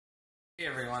Hey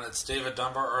everyone, it's David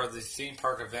Dunbar, or the Theme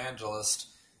Park Evangelist,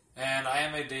 and I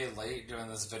am a day late doing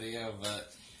this video,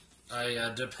 but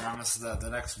I did promise that the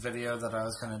next video that I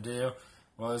was going to do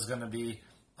was going to be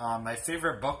my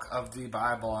favorite book of the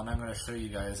Bible, and I'm going to show you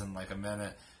guys in like a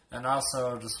minute. And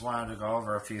also just wanted to go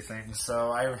over a few things.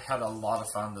 So I had a lot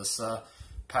of fun this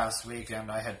past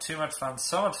weekend. I had too much fun,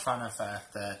 so much fun in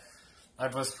fact, that I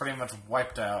was pretty much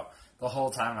wiped out the whole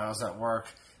time I was at work.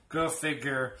 Go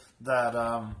figure that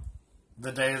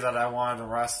the day that I wanted to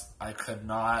rest, I could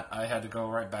not. I had to go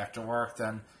right back to work.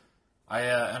 Then I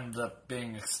ended up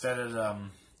being extended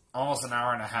almost an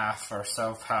hour and a half or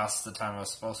so past the time I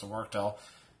was supposed to work till,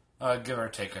 give or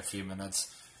take a few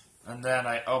minutes. And then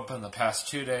I opened the past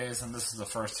 2 days, and this is the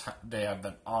first day I've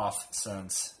been off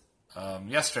since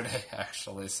yesterday,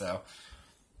 actually. So,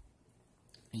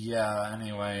 yeah,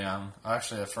 anyway,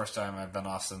 actually the first time I've been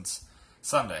off since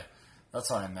Sunday.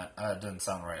 That's what I meant. It didn't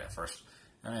sound right at first.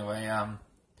 Anyway,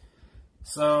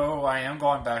 so I am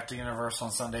going back to Universal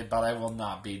on Sunday, but I will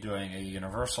not be doing a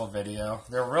Universal video.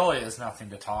 There really is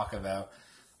nothing to talk about.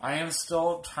 I am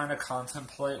still trying to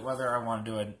contemplate whether I want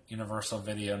to do a Universal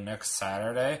video next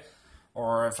Saturday,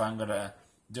 or if I'm going to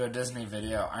do a Disney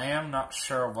video. I am not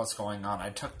sure what's going on. I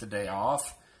took the day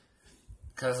off,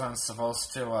 because I'm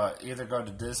supposed to either go to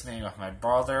Disney with my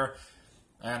brother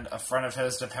and a friend of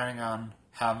his, depending on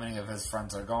how many of his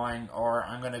friends are going, or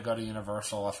I'm going to go to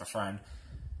Universal with a friend.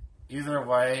 Either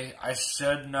way, I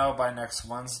should know by next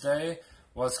Wednesday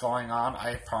what's going on.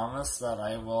 I promise that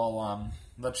I will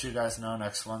let you guys know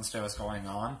next Wednesday what's going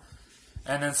on.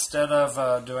 And instead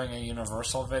of doing a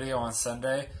Universal video on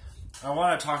Sunday, I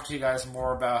want to talk to you guys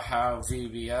more about how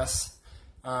VBS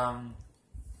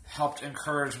helped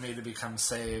encourage me to become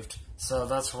saved. So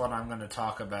that's what I'm going to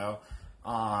talk about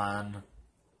on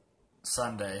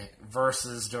Sunday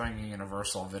versus doing a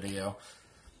Universal video.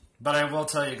 But I will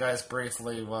tell you guys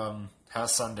briefly how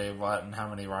Sunday went and how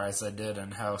many rides I did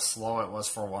and how slow it was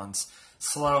for once.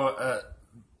 Slow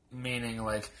meaning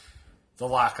like the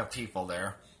lack of people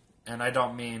there. And I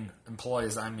don't mean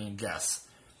employees, I mean guests.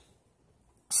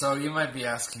 So you might be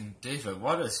asking, David,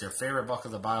 what is your favorite book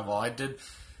of the Bible? I did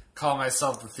call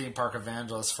myself the Theme Park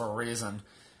Evangelist for a reason.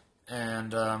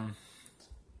 And I'm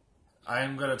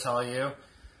going to tell you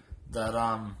that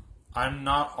I'm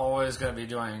not always going to be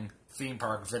doing theme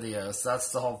park videos.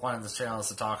 That's the whole point of this channel, is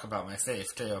to talk about my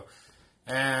faith too.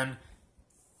 And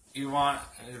if you want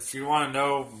to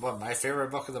know what my favorite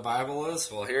book of the Bible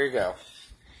is, well, here you go.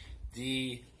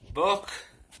 The book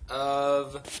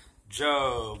of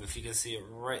Job. If you can see it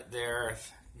right there, if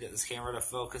I can get this camera to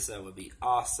focus, that would be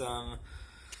awesome.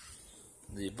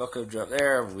 The book of Job.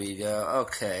 There we go.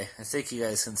 Okay, I think you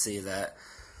guys can see that.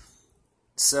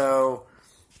 So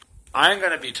I'm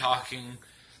going to be talking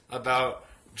about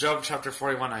Job chapter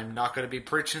 41. I'm not going to be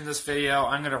preaching this video.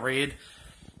 I'm going to read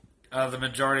the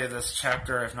majority of this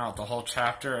chapter, if not the whole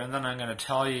chapter, and then I'm going to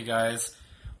tell you guys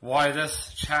why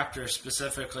this chapter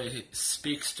specifically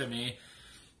speaks to me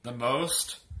the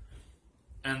most.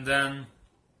 And then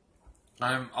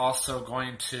I'm also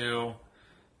going to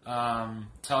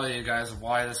tell you guys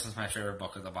why this is my favorite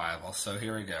book of the Bible. So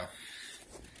here we go.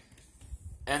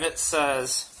 And it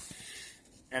says,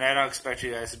 and I don't expect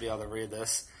you guys to be able to read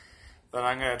this, but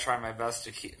I'm going to try my best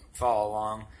to follow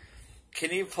along.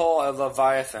 Can you pull a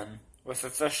leviathan with a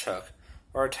fishhook,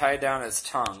 or tie down its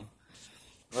tongue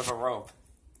with a rope?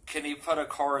 Can you put a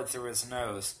cord through its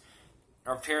nose,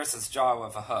 or pierce its jaw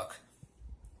with a hook?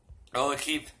 Will it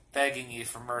keep begging you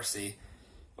for mercy?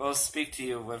 Will it speak to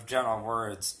you with gentle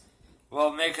words?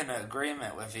 Will it make an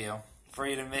agreement with you, for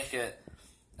you to make it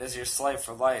as your slave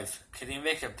for life? Can you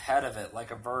make a pet of it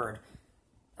like a bird,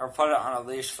 or put it on a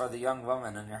leash for the young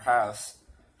woman in your house?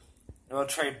 It will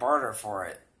trade barter for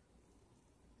it.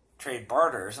 Trade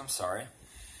barters, I'm sorry.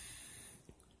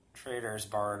 Traders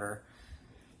barter.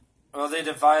 Will they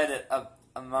divide it up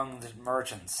among the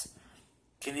merchants?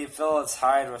 Can you fill its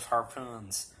hide with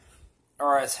harpoons,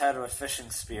 or its head with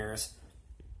fishing spears?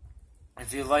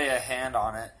 If you lay a hand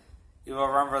on it, you will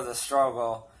remember the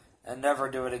struggle and never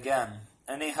do it again.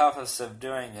 Any hope of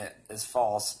subduing it is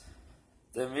false.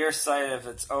 The mere sight of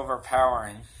it's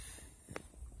overpowering.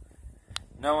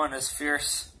 No one is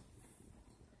fierce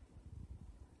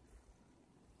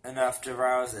enough to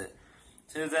rouse it.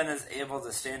 Who then is able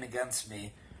to stand against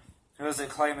me? Who has a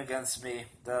claim against me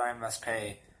that I must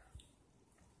pay?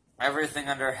 Everything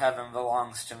under heaven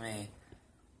belongs to me.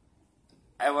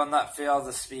 I will not fail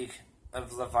to speak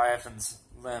of Leviathan's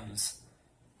limbs,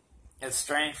 its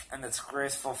strength and its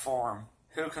graceful form.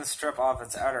 Who can strip off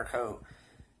its outer coat?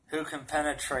 Who can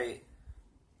penetrate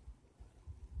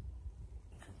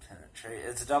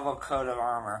its double coat of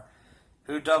armor?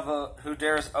 Who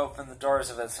dares open the doors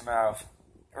of its mouth,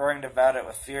 roaring about it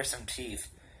with fearsome teeth?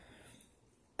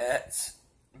 Its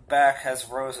back has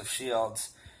rows of shields,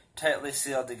 tightly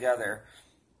sealed together.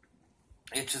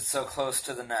 Each is so close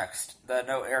to the next that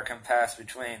no air can pass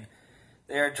between.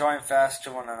 They are joined fast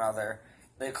to one another.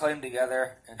 They cling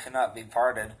together and cannot be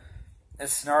parted.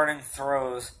 Its snarling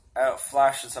throws out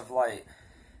flashes of light.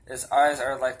 Its eyes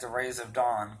are like the rays of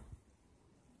dawn.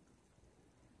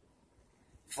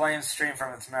 Flames stream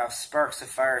from its mouth. Sparks of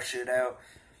fire shoot out.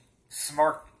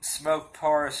 Smoke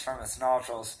pours from its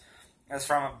nostrils as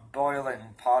from a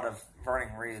boiling pot of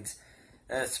burning reeds.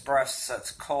 Its breath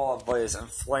sets coal ablaze and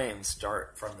flames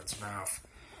dart from its mouth.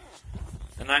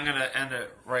 And I'm going to end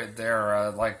it right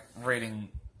there, reading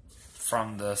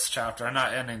from this chapter. I'm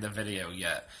not ending the video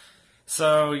yet.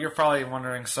 So you're probably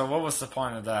wondering, so what was the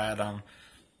point of that?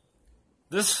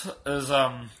 This is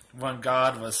when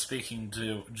God was speaking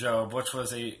to Job,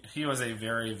 he was a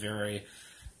very, very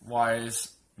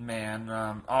wise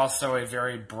man, also a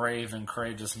very brave and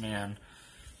courageous man.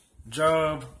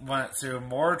 Job went through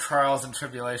more trials and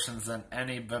tribulations than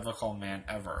any biblical man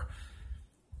ever.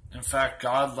 In fact,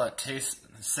 God let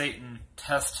Satan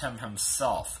test him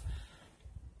himself.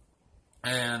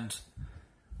 And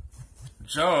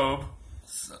Job,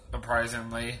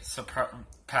 surprisingly,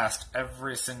 passed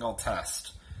every single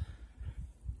test.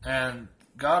 And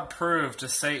God proved to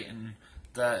Satan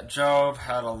that Job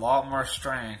had a lot more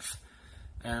strength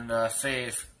and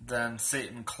faith than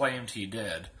Satan claimed he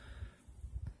did.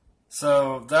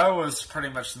 So that was pretty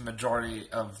much the majority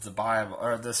of the Bible,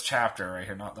 or this chapter right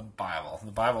here, not the Bible.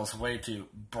 The Bible is way too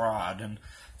broad and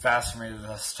fast for me to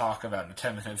just talk about in a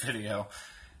 10-minute video,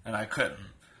 and I couldn't.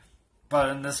 But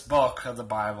in this book of the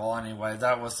Bible, anyway,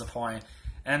 that was the point.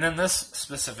 And in this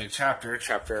specific chapter,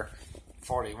 chapter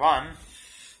 41,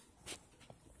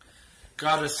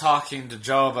 God is talking to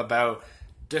Job about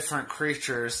different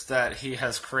creatures that he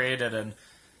has created, and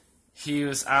he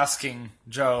was asking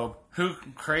Job, who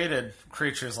created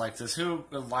creatures like this? Who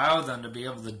allowed them to be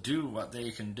able to do what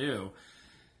they can do?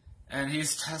 And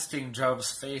he's testing Job's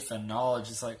faith and knowledge.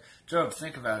 He's like, Job,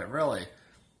 think about it, really.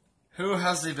 Who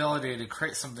has the ability to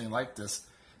create something like this?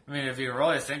 I mean, if you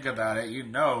really think about it, you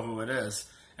know who it is.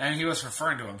 And he was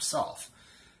referring to himself.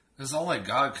 Because only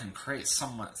God can create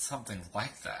something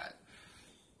like that.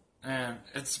 And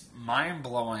it's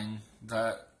mind-blowing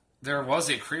that there was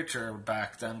a creature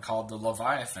back then called the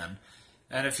Leviathan.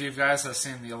 And if you guys have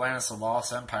seen The Atlantis the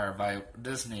Lost Empire by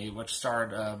Disney, which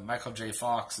starred Michael J.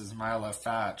 Fox as Mila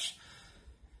Thatch,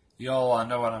 you'll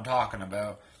know what I'm talking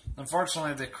about.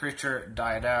 Unfortunately, the creature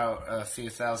died out a few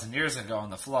thousand years ago in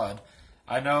the flood.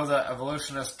 I know that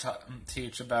evolutionists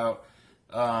teach about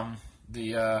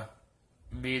the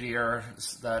meteor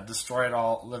that destroyed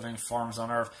all living forms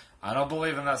on Earth. I don't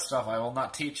believe in that stuff. I will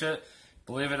not teach it.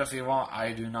 Believe it if you want.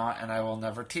 I do not, and I will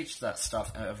never teach that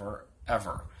stuff ever,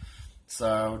 ever.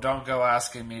 So don't go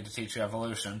asking me to teach you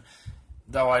evolution.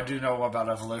 Though I do know about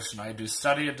evolution. I do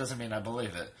study it, doesn't mean I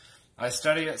believe it. I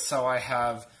study it so I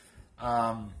have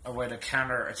a way to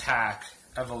counterattack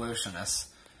evolutionists.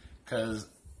 Because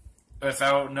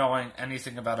without knowing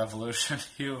anything about evolution,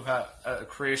 a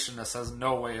creationist has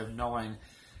no way of knowing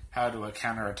how to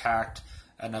counterattack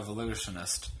an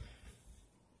evolutionist.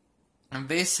 And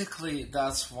basically,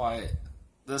 that's why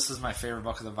this is my favorite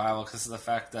book of the Bible, because of the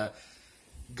fact that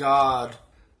God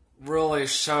really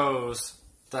shows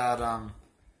that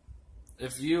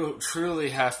if you truly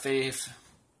have faith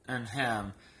in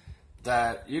Him,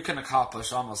 that you can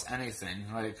accomplish almost anything.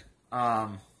 Like,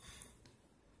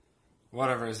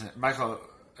 whatever is it? I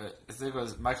think it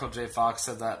was Michael J. Fox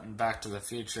said that in Back to the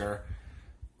Future,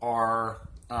 or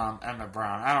Emmett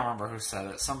Brown. I don't remember who said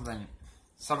it.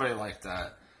 Somebody like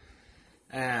that.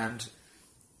 And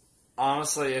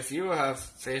honestly, if you have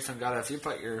faith in God, if you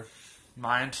put your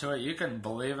mind to it, you can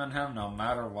believe in Him no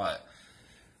matter what.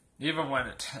 Even when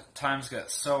times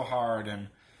get so hard, and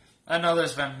I know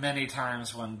there's been many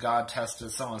times when God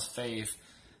tested someone's faith,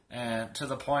 and to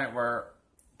the point where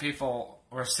people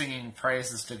were singing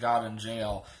praises to God in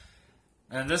jail.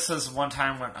 And this is one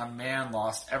time when a man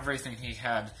lost everything he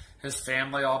had. His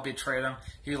family all betrayed him.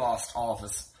 He lost all of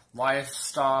his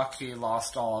livestock. He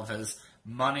lost all of his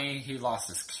money. He lost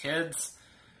his kids.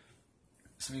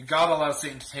 So God allowed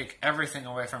Satan to take everything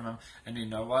away from him. And you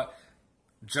know what?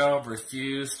 Job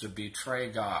refused to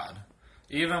betray God.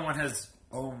 Even when his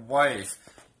own wife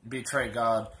betrayed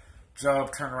God,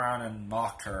 Job turned around and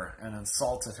mocked her and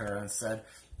insulted her and said,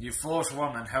 "You foolish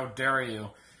woman, how dare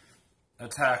you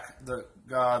attack the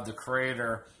God, the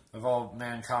creator of all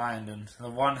mankind, and the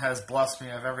one has blessed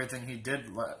me of everything he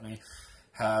did let me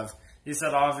have. he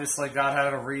said, obviously, God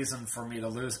had a reason for me to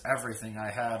lose everything I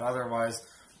had. Otherwise,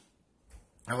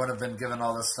 I would have been given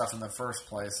all this stuff in the first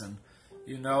place. And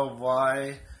you know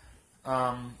why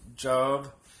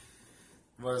Job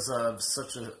was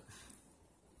such a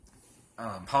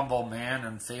humble man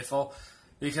and faithful?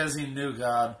 Because he knew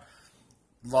God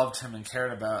loved him and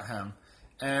cared about him.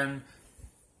 And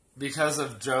because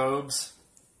of Job's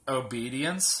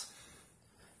obedience,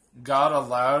 God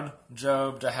allowed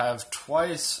Job to have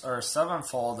twice or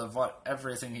sevenfold of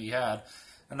everything he had.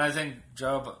 And I think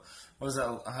Job was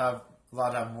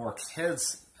allowed to have more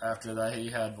kids after that. He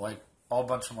had like a whole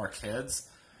bunch more kids.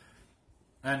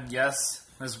 And yes,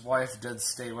 his wife did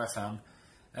stay with him.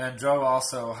 And Job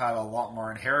also had a lot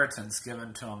more inheritance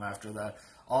given to him after that.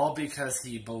 All because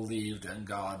he believed in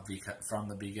God from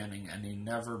the beginning, and he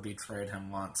never betrayed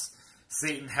him once.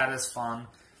 Satan had his fun,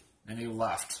 and he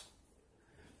left.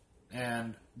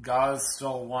 And God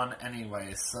still won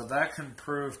anyway. So that can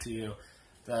prove to you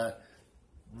that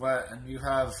when you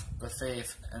have the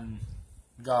faith in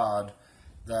God,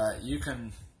 that you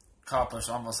can accomplish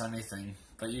almost anything,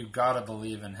 but you've got to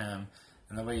believe in Him.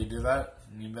 And the way you do that,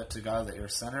 you admit to God that you're a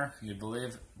sinner, you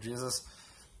believe Jesus,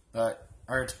 to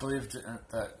believe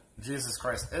that Jesus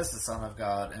Christ is the Son of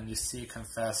God, and you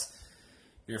confess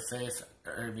your faith,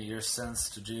 or your sins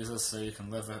to Jesus, so you can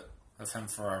live with Him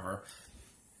forever.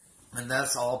 And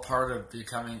that's all part of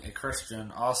becoming a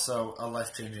Christian, also a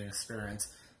life-changing experience.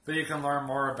 But you can learn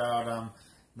more about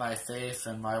my faith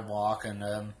and my walk,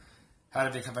 and how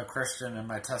to become a Christian in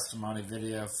my testimony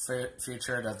video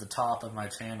featured at the top of my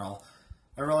channel.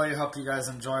 I really hope you guys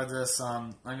enjoyed this.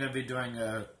 I'm going to be doing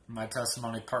my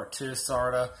testimony part 2,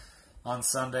 sorta, on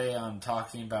Sunday. I'm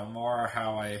talking about more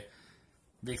how I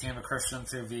became a Christian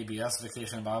through VBS,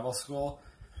 Vacation Bible School.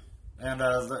 And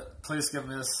please give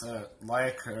this a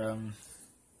like.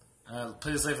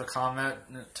 Please leave a comment.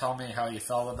 Tell me how you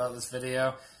felt about this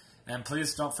video. And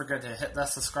please don't forget to hit that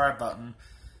subscribe button.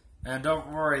 And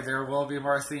don't worry, there will be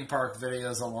more theme park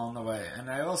videos along the way. And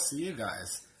I will see you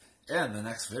guys in the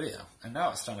next video. And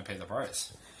now it's time to pay the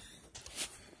price.